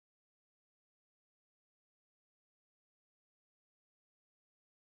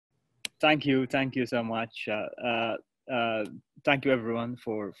Thank you so much. Thank you everyone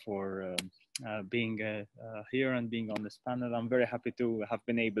for being here and being on this panel. I'm very happy to have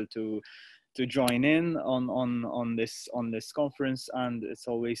been able to join in on this conference, and it's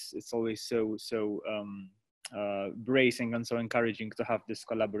always so bracing and so encouraging to have this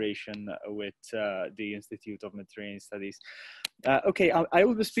collaboration with the Institute of Mediterranean Studies. Okay, I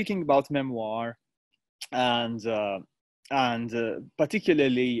will be speaking about memoir and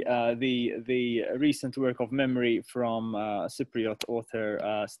particularly the recent work of memory from Cypriot author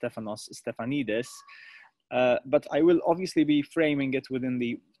Stephanides. But I will obviously be framing it within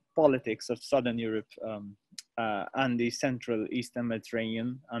the politics of Southern Europe and the Central Eastern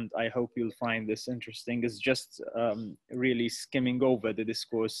Mediterranean, and I hope you'll find this interesting. It's just really skimming over the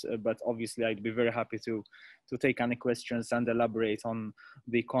discourse, but obviously I'd be very happy to take any questions and elaborate on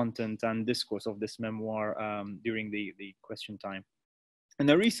the content and discourse of this memoir during the question time. In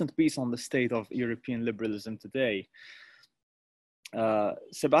a recent piece on the state of European liberalism today,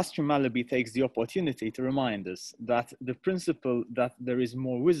 Sebastian Mallaby takes the opportunity to remind us that the principle that there is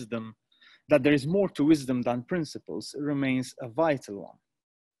more to wisdom than principles remains a vital one.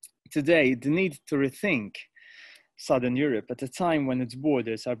 Today, the need to rethink Southern Europe at a time when its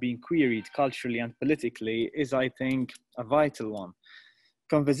borders are being queried culturally and politically is, I think, a vital one.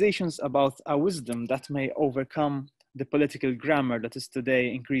 Conversations about a wisdom that may overcome the political grammar that is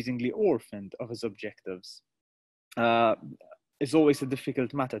today increasingly orphaned of its objectives is always a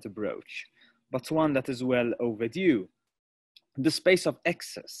difficult matter to broach, but one that is well overdue. The space of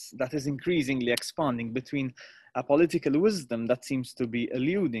excess that is increasingly expanding between a political wisdom that seems to be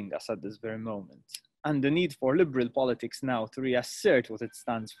eluding us at this very moment, and the need for liberal politics now to reassert what it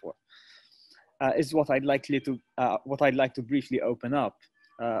stands for, is what I'd like to briefly open up,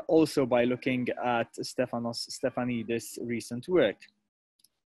 also by looking at Stephanides' recent work.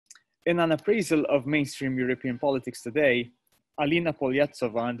 In an appraisal of mainstream European politics today, Alina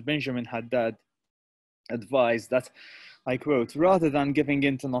Polyatsova and Benjamin Haddad advised that, I quote, rather than giving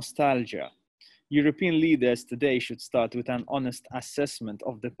in to nostalgia, European leaders today should start with an honest assessment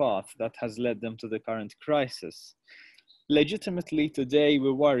of the path that has led them to the current crisis. Legitimately, today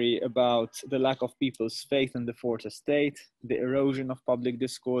we worry about the lack of people's faith in the fourth estate, the erosion of public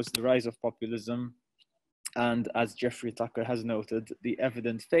discourse, the rise of populism, and as Jeffrey Tucker has noted, the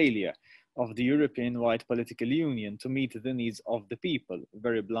evident failure of the European-wide political union to meet the needs of the people,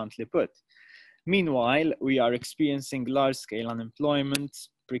 very bluntly put. Meanwhile, we are experiencing large-scale unemployment,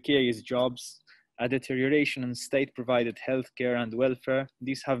 precarious jobs, a deterioration in state-provided healthcare and welfare.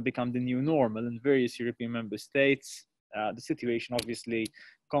 These have become the new normal in various European member states. The situation obviously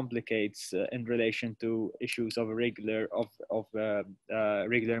complicates in relation to issues of regular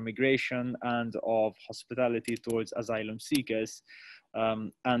migration and of hospitality towards asylum seekers.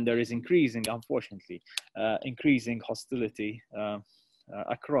 And there is unfortunately, increasing hostility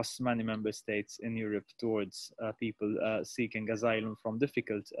across many member states in Europe towards people seeking asylum from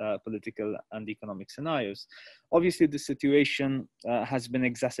difficult political and economic scenarios. Obviously, the situation has been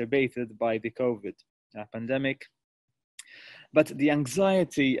exacerbated by the COVID pandemic. But the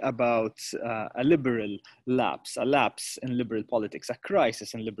anxiety about a lapse in liberal politics, a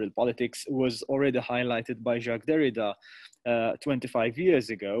crisis in liberal politics, was already highlighted by Jacques Derrida 25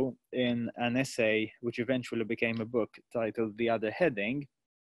 years ago in an essay which eventually became a book titled The Other Heading,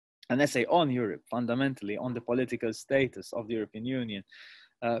 an essay on Europe, fundamentally on the political status of the European Union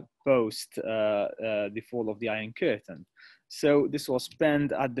post the fall of the Iron Curtain. So this was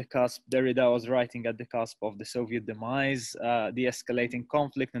penned at the cusp, Derrida was writing at the cusp of the Soviet demise, the escalating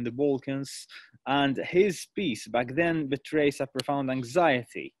conflict in the Balkans, and his piece back then betrays a profound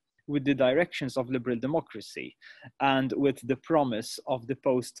anxiety with the directions of liberal democracy and with the promise of the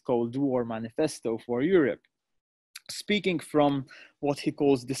post-Cold War manifesto for Europe. Speaking from what he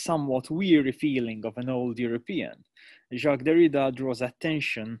calls the somewhat weary feeling of an old European, Jacques Derrida draws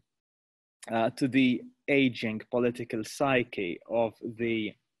attention to the aging political psyche of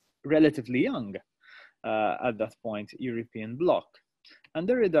the relatively young, at that point, European bloc. And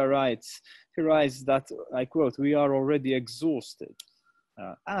Derrida writes that, I quote, we are already exhausted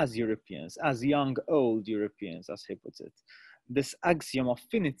as Europeans, as young, old Europeans, as he puts it. This axiom of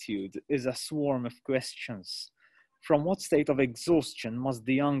finitude is a swarm of questions. From what state of exhaustion must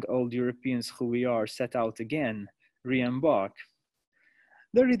the young, old Europeans who we are set out again, re-embark?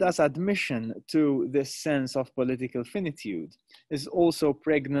 Derrida's admission to this sense of political finitude is also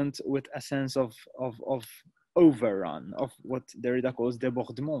pregnant with a sense of overrun, of what Derrida calls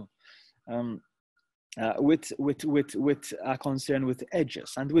débordement. with a concern with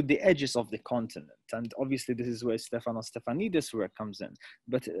edges and with the edges of the continent. And obviously this is where Stephanides' work comes in.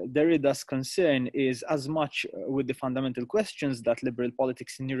 But Derrida's concern is as much with the fundamental questions that liberal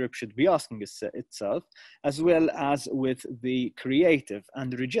politics in Europe should be asking itself, as well as with the creative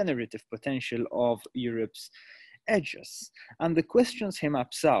and regenerative potential of Europe's edges. And the questions he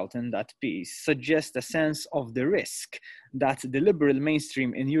maps out in that piece suggest a sense of the risk that the liberal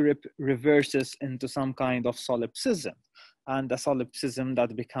mainstream in Europe reverses into some kind of solipsism, and a solipsism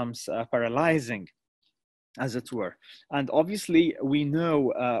that becomes paralyzing, as it were. And obviously we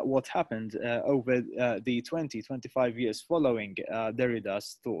know what happened over the 25 years following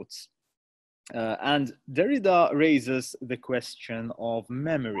Derrida's thoughts. And Derrida raises the question of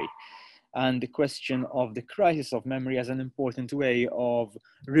memory and the question of the crisis of memory as an important way of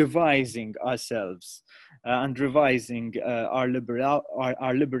revising ourselves and revising our liberal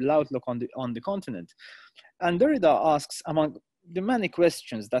outlook on the continent. And Derrida asks, among the many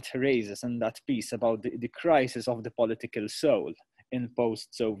questions that he raises in that piece about the crisis of the political soul in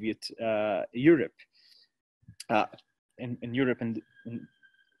post-Soviet Europe, in Europe and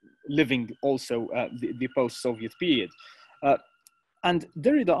living also the post-Soviet period. And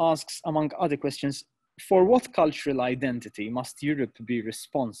Derrida asks, among other questions, for what cultural identity must Europe be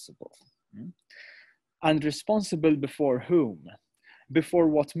responsible? And responsible before whom? Before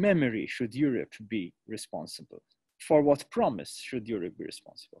what memory should Europe be responsible? For what promise should Europe be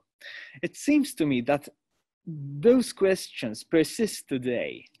responsible? It seems to me that those questions persist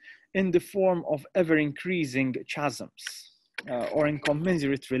today in the form of ever-increasing chasms or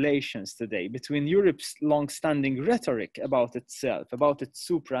incommensurate relations today between Europe's long-standing rhetoric about itself, about its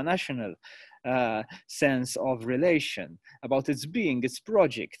supranational sense of relation, about its being, its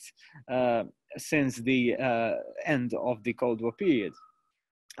project since the end of the Cold War period.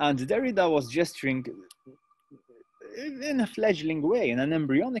 And Derrida was gesturing in a fledgling way, in an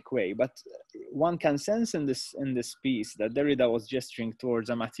embryonic way, but one can sense in this piece that Derrida was gesturing towards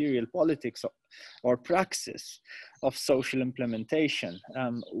a material politics or praxis of social implementation.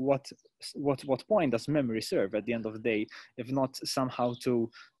 What point does memory serve at the end of the day, if not somehow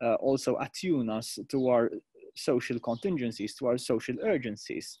to also attune us to our social contingencies, to our social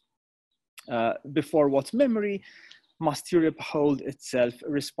urgencies? Before what memory must Europe hold itself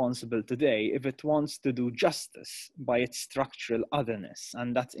responsible today if it wants to do justice by its structural otherness?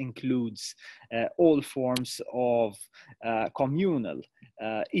 And that includes all forms of communal,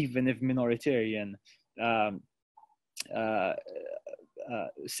 even if minoritarian,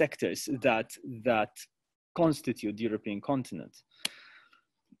 sectors that constitute the European continent.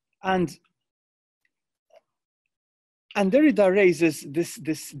 And Derrida raises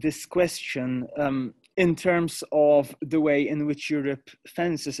this question in terms of the way in which Europe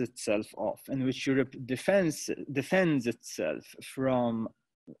fences itself off, in which Europe defends itself from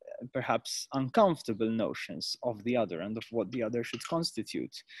perhaps uncomfortable notions of the other and of what the other should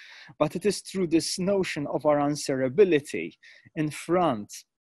constitute. But it is through this notion of our answerability in front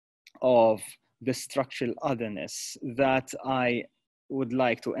of the structural otherness that I would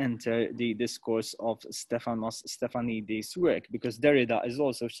like to enter the discourse of Stephanides' work, because Derrida is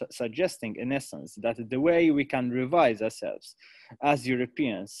also suggesting, in essence, that the way we can revise ourselves as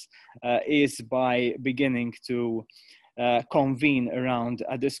Europeans is by beginning to convene around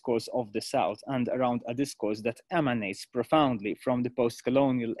a discourse of the South and around a discourse that emanates profoundly from the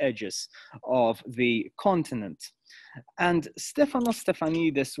post-colonial edges of the continent. And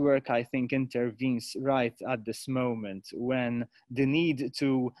Stephanides' work, I think, intervenes right at this moment when the need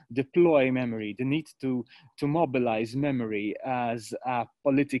to deploy memory, the need to mobilize memory as a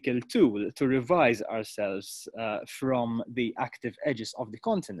political tool to revise ourselves from the active edges of the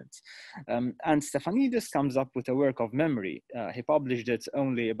continent. And Stephanides comes up with a work of memory. He published it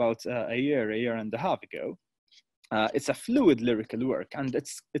only about a year and a half ago. It's a fluid lyrical work, and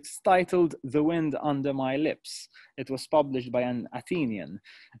it's titled The Wind Under My Lips. It was published by an Athenian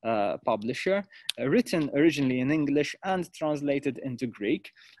publisher, written originally in English and translated into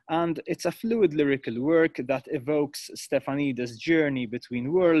Greek. And it's a fluid lyrical work that evokes Stephanides' journey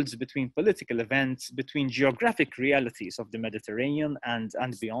between worlds, between political events, between geographic realities of the Mediterranean and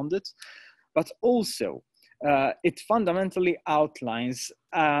beyond it. But also, it fundamentally outlines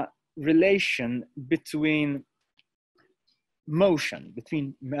a relation between motion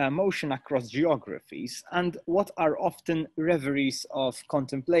across geographies and what are often reveries of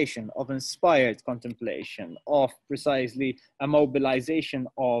contemplation, of inspired contemplation, of precisely a mobilization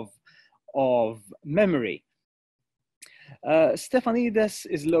of memory. Stephanides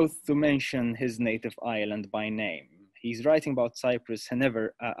is loath to mention his native island by name. He's writing about Cyprus. He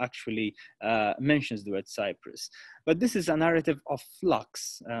never actually mentions the word Cyprus. But this is a narrative of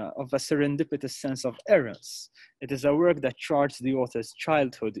flux, of a serendipitous sense of errance. It is a work that charts the author's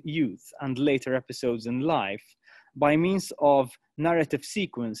childhood, youth, and later episodes in life by means of narrative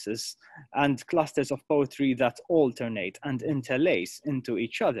sequences and clusters of poetry that alternate and interlace into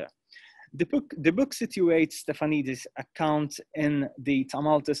each other. The book situates Stephanides' account in the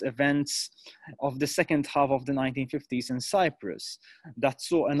tumultuous events of the second half of the 1950s in Cyprus that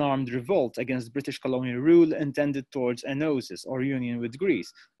saw an armed revolt against British colonial rule intended towards enosis or union with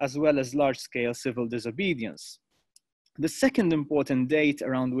Greece, as well as large-scale civil disobedience. The second important date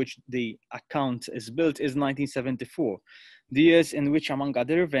around which the account is built is 1974, the years in which, among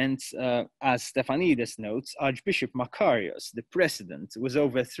other events, as Stephanides notes, Archbishop Makarios, the president, was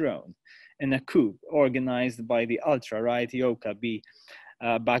overthrown in a coup organized by the ultra-right EOKB,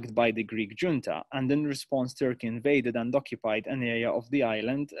 backed by the Greek junta, and in response, Turkey invaded and occupied an area of the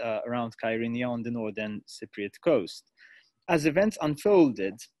island around Kyrenia on the northern Cypriot coast. As events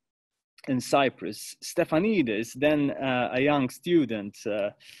unfolded in Cyprus, Stephanides, then a young student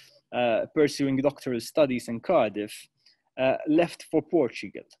pursuing doctoral studies in Cardiff, left for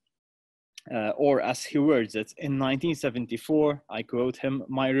Portugal. Or as he words it, in 1974, I quote him,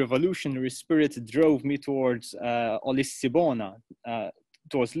 "My revolutionary spirit drove me towards Lisbona,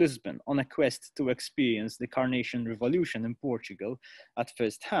 towards Lisbon, on a quest to experience the Carnation Revolution in Portugal at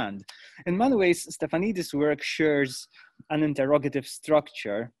first hand." In many ways, Stephanides' work shares an interrogative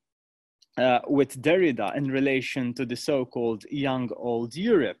structure with Derrida in relation to the so-called young old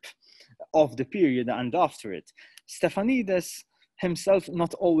Europe of the period and after it. Stephanides, himself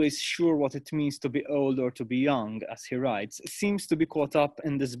not always sure what it means to be old or to be young, as he writes, seems to be caught up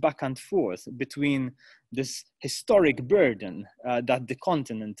in this back and forth between this historic burden that the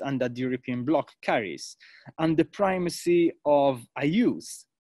continent and that the European bloc carries, and the primacy of a youth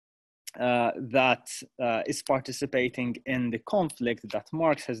that is participating in the conflict that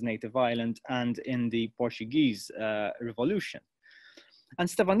marks his native island and in the Portuguese Revolution. And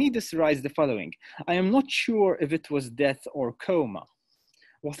Stephanides writes the following: "I am not sure if it was death or coma.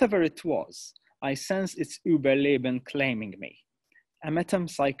 Whatever it was, I sense its Überleben claiming me. A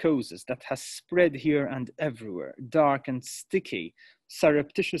metempsychosis that has spread here and everywhere, dark and sticky,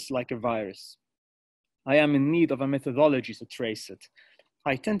 surreptitious like a virus. I am in need of a methodology to trace it.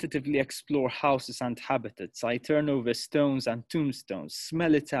 I tentatively explore houses and habitats. I turn over stones and tombstones,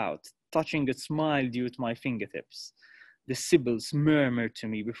 smell it out, touching its mildew with my fingertips. The sibyls murmur to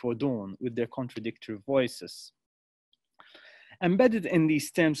me before dawn with their contradictory voices." Embedded in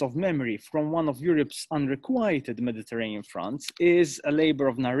these terms of memory from one of Europe's unrequited Mediterranean fronts is a labor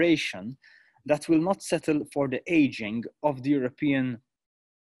of narration that will not settle for the aging of the European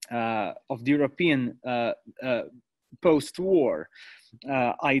post-war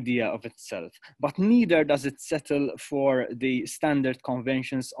idea of itself, but neither does it settle for the standard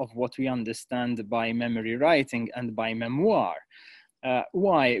conventions of what we understand by memory writing and by memoir.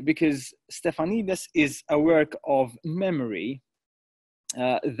 Why? Because Stephanides is a work of memory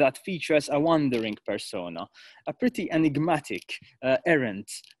that features a wandering persona, a pretty enigmatic,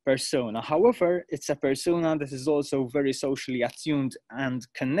 errant persona. However, it's a persona that is also very socially attuned and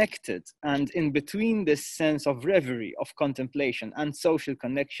connected. And in between this sense of reverie, of contemplation and social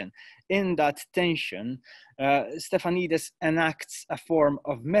connection, in that tension, Stephanides enacts a form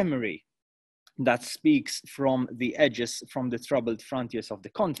of memory that speaks from the edges, from the troubled frontiers of the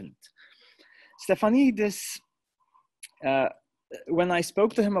continent. Stephanides, when I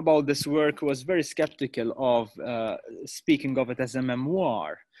spoke to him about this work, was very skeptical of speaking of it as a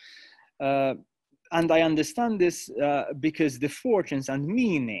memoir. And I understand this because the fortunes and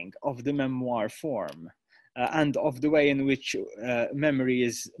meaning of the memoir form and of the way in which memory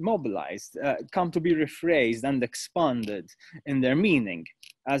is mobilized come to be rephrased and expanded in their meaning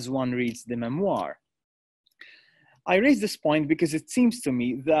as one reads the memoir. I raise this point because it seems to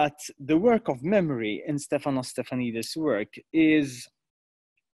me that the work of memory in Stephanos Stephanides' work is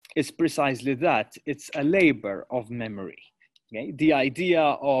precisely that. It's a labor of memory. Okay? The idea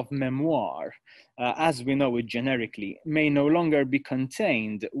of memoir, as we know it generically, may no longer be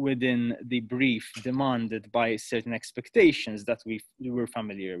contained within the brief demanded by certain expectations that we're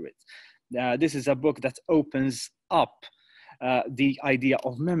familiar with. This is a book that opens up the idea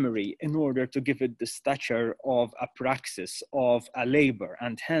of memory in order to give it the stature of a praxis, of a labor,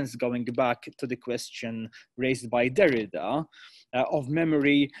 and hence going back to the question raised by Derrida of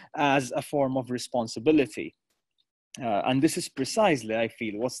memory as a form of responsibility. And this is precisely, I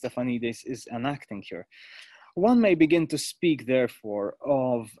feel, what Stephanides is enacting here. One may begin to speak, therefore,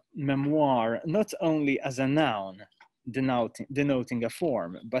 of memoir not only as a noun, denoting a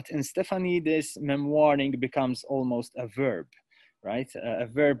form. But in Stephanides, memoiring becomes almost a verb, right? A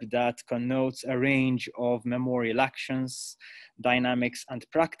verb that connotes a range of memorial actions, dynamics, and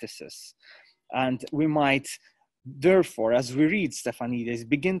practices. And we might, therefore, as we read Stephanides,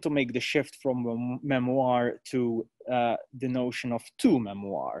 begin to make the shift from memoir to the notion of to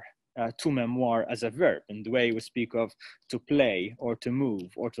memoir as a verb, in the way we speak of to play or to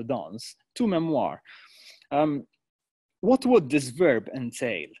move or to dance, to memoir. What would this verb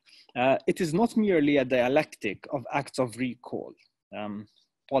entail? It is not merely a dialectic of acts of recall,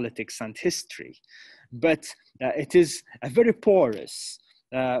 politics and history, but it is a very porous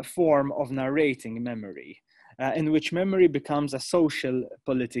form of narrating memory, in which memory becomes a social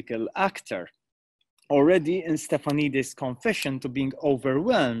political actor. Already in Stephanides' confession to being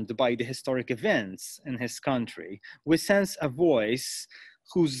overwhelmed by the historic events in his country, we sense a voice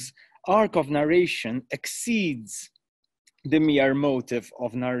whose arc of narration exceeds the mere motive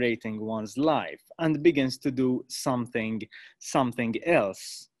of narrating one's life and begins to do something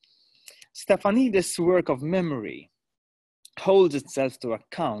else. Stephanides' work of memory holds itself to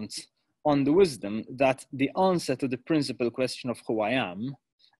account on the wisdom that the answer to the principal question of who I am,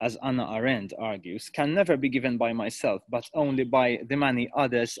 as Hannah Arendt argues, can never be given by myself, but only by the many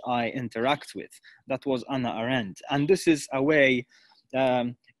others I interact with. That was Hannah Arendt. And this is a way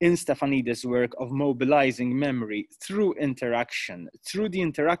in Stephanides' work of mobilizing memory through interaction, through the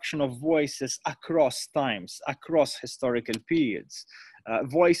interaction of voices across times, across historical periods.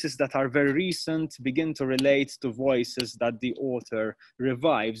 Voices that are very recent begin to relate to voices that the author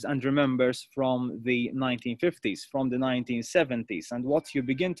revives and remembers from the 1950s, from the 1970s. And what you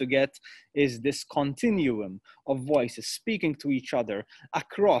begin to get is this continuum of voices speaking to each other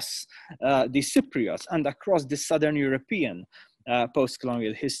across the Cypriot and across the Southern European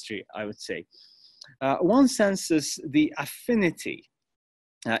post-colonial history, I would say. One senses the affinity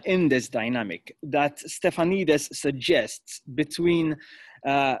in this dynamic that Stephanides suggests between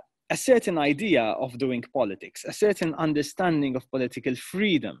a certain idea of doing politics, a certain understanding of political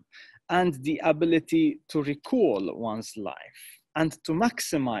freedom, and the ability to recall one's life and to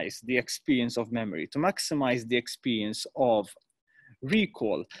maximize the experience of memory, to maximize the experience of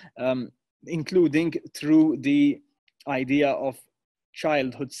recall, including through the idea of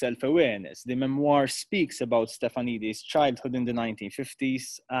childhood self-awareness. The memoir speaks about Stephanides' childhood in the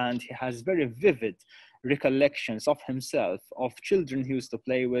 1950s, and he has very vivid recollections of himself, of children he used to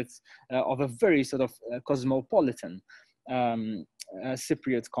play with, of a very sort of cosmopolitan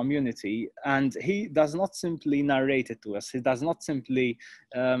Cypriot community. And he does not simply narrate it to us. He does not simply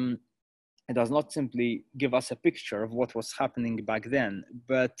give us a picture of what was happening back then,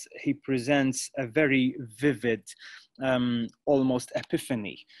 but he presents a very vivid, almost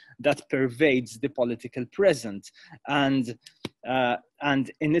epiphany that pervades the political present. And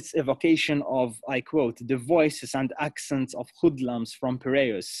in its evocation of, I quote, the voices and accents of hoodlums from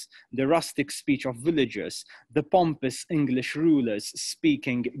Piraeus, the rustic speech of villagers, the pompous English rulers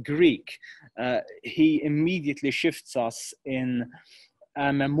speaking Greek, he immediately shifts us in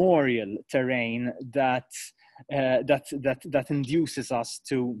a memorial terrain that induces us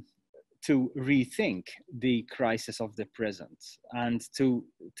to rethink the crisis of the present and to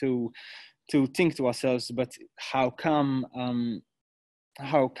think to ourselves, but how come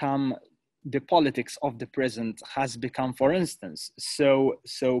the politics of the present has become, for instance, so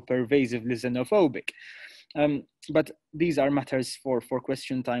pervasively xenophobic? But these are matters for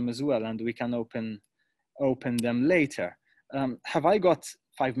question time as well, and we can open them later. Have I got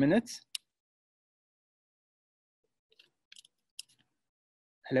 5 minutes?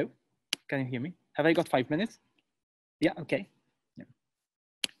 Hello, can you hear me? Have I got 5 minutes? Yeah, okay. Yeah.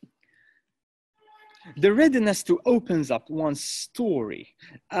 The readiness to open up one's story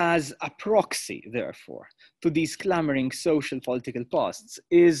as a proxy, therefore, to these clamoring social political pasts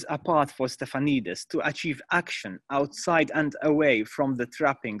is a path for Stephanides to achieve action outside and away from the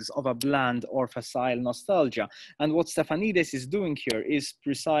trappings of a bland or facile nostalgia. And what Stephanides is doing here is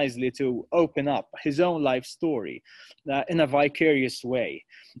precisely to open up his own life story in a vicarious way.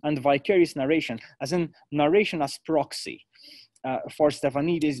 And vicarious narration, as in narration as proxy, for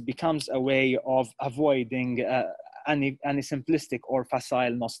Stephanides becomes a way of avoiding any simplistic or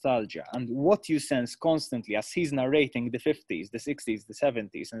facile nostalgia. And what you sense constantly as he's narrating the 50s, the 60s, the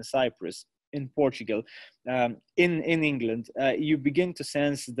 70s in Cyprus, in Portugal, in England, you begin to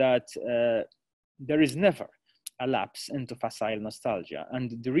sense that there is never a lapse into facile nostalgia.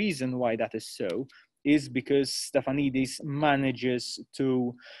 And the reason why that is so is because Stephanides manages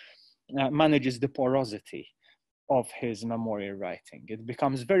the porosity of his memorial writing. It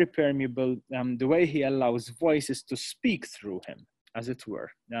becomes very permeable, the way he allows voices to speak through him, as it were,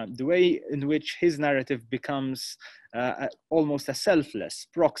 the way in which his narrative becomes almost a selfless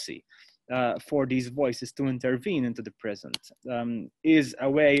proxy for these voices to intervene into the present, is a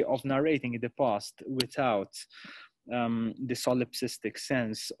way of narrating the past without the solipsistic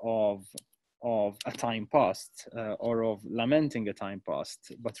sense of a time past or of lamenting a time past,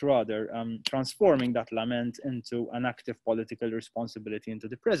 but rather transforming that lament into an active political responsibility into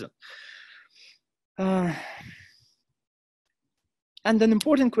the present. And an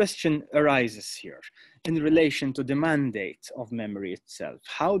important question arises here in relation to the mandate of memory itself.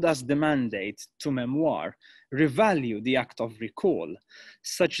 How does the mandate to memoir revalue the act of recall,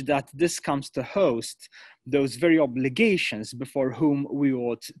 such that this comes to host those very obligations before whom we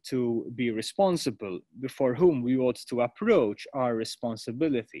ought to be responsible, before whom we ought to approach our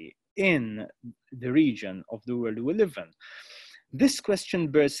responsibility in the region of the world we live in? This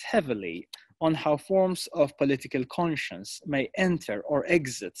question bears heavily on how forms of political conscience may enter or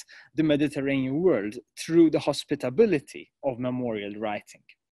exit the Mediterranean world through the hospitability of memorial writing,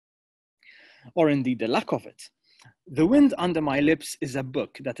 or indeed the lack of it. The Wind Under My Lips is a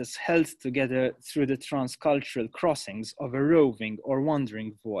book that is held together through the transcultural crossings of a roving or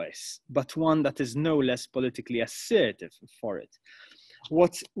wandering voice, but one that is no less politically assertive for it.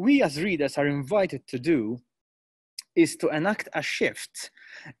 What we as readers are invited to do is to enact a shift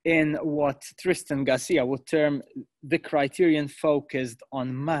in what Tristan Garcia would term the criterion focused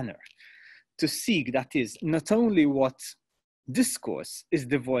on manner, to seek, that is, not only what discourse is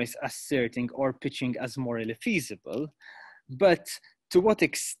the voice asserting or pitching as morally feasible, but to what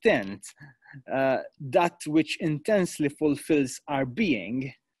extent that which intensely fulfills our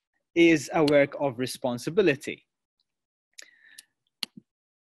being is a work of responsibility.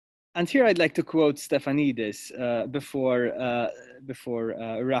 And here I'd like to quote Stephanides before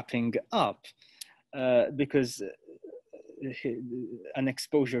wrapping up, because an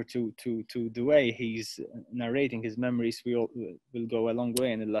exposure to the way he's narrating his memories will go a long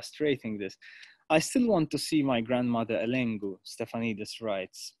way in illustrating this. I still want to see my grandmother Elengu, Stephanides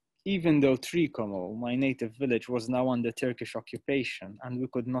writes. Even though Trikomo, my native village, was now under Turkish occupation and we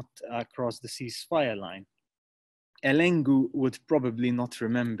could not cross the ceasefire line, Elengu would probably not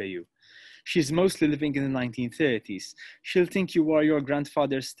remember you. She's mostly living in the 1930s. She'll think you are your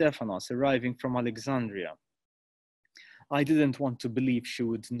grandfather Stephanos arriving from Alexandria. I didn't want to believe she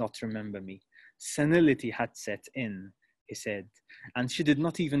would not remember me. Senility had set in, he said, and she did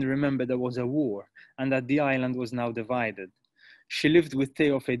not even remember there was a war and that the island was now divided. She lived with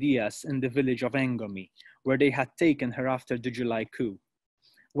Theophedias in the village of Engomi, where they had taken her after the July coup.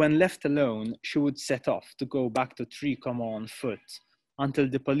 When left alone, she would set off to go back to Trikomo on foot until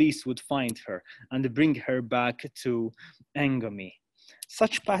the police would find her and bring her back to Engomi.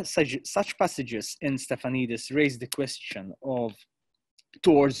 Such passages in Stephanides raise the question of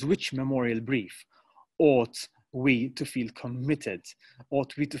towards which memorial brief ought we to feel committed?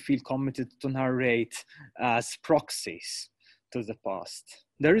 Ought we to feel committed to narrate as proxies to the past?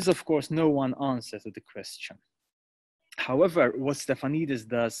 There is, of course, no one answer to the question. However, what Stephanides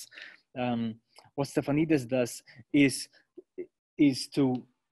does is to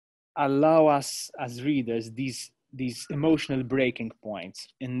allow us as readers these emotional breaking points.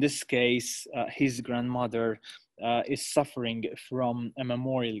 In this case, his grandmother is suffering from a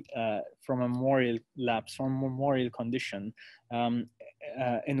memorial lapse, from a memorial condition,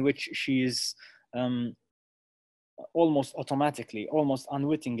 in which she is almost automatically, almost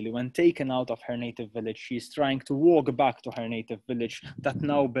unwittingly, when taken out of her native village, she is trying to walk back to her native village that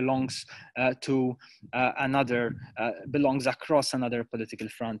now belongs to belongs across another political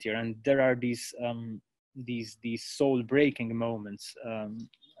frontier. And there are these soul-breaking moments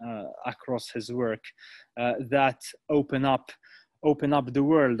across his work that open up the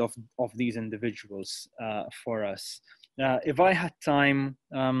world of these individuals for us. If I had time,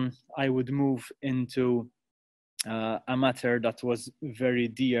 I would move into a matter that was very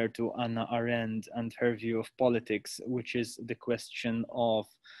dear to Hannah Arendt and her view of politics, which is the question of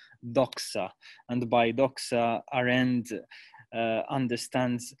doxa. And by doxa, Arendt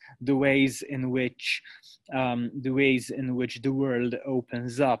understands the ways in which the world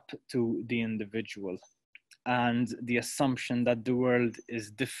opens up to the individual, and the assumption that the world is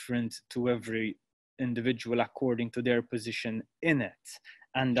different to every individual according to their position in it,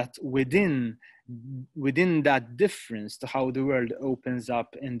 and that within that difference to how the world opens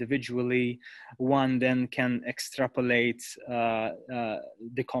up individually, one then can extrapolate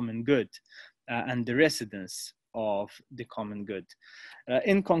the common good and the residence of the common good.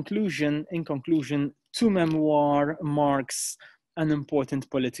 In conclusion, to memoir marks an important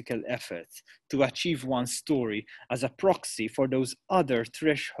political effort to achieve one's story as a proxy for those other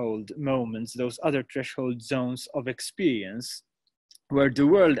threshold moments, those other threshold zones of experience, where the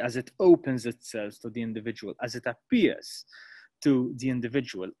world, as it opens itself to the individual, as it appears to the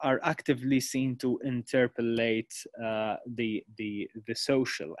individual, are actively seen to interpolate the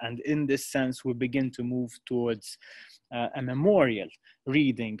social. And in this sense, we begin to move towards a memorial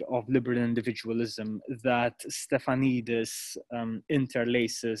reading of liberal individualism that Stephanides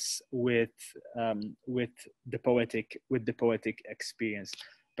interlaces with the poetic experience,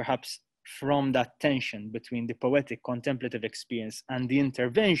 perhaps from that tension between the poetic contemplative experience and the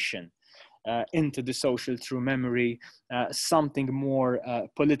intervention into the social through memory, something more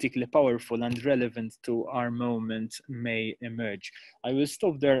politically powerful and relevant to our moment may emerge. I will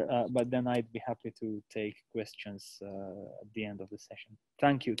stop there, but then I'd be happy to take questions at the end of the session.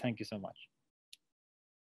 Thank you so much.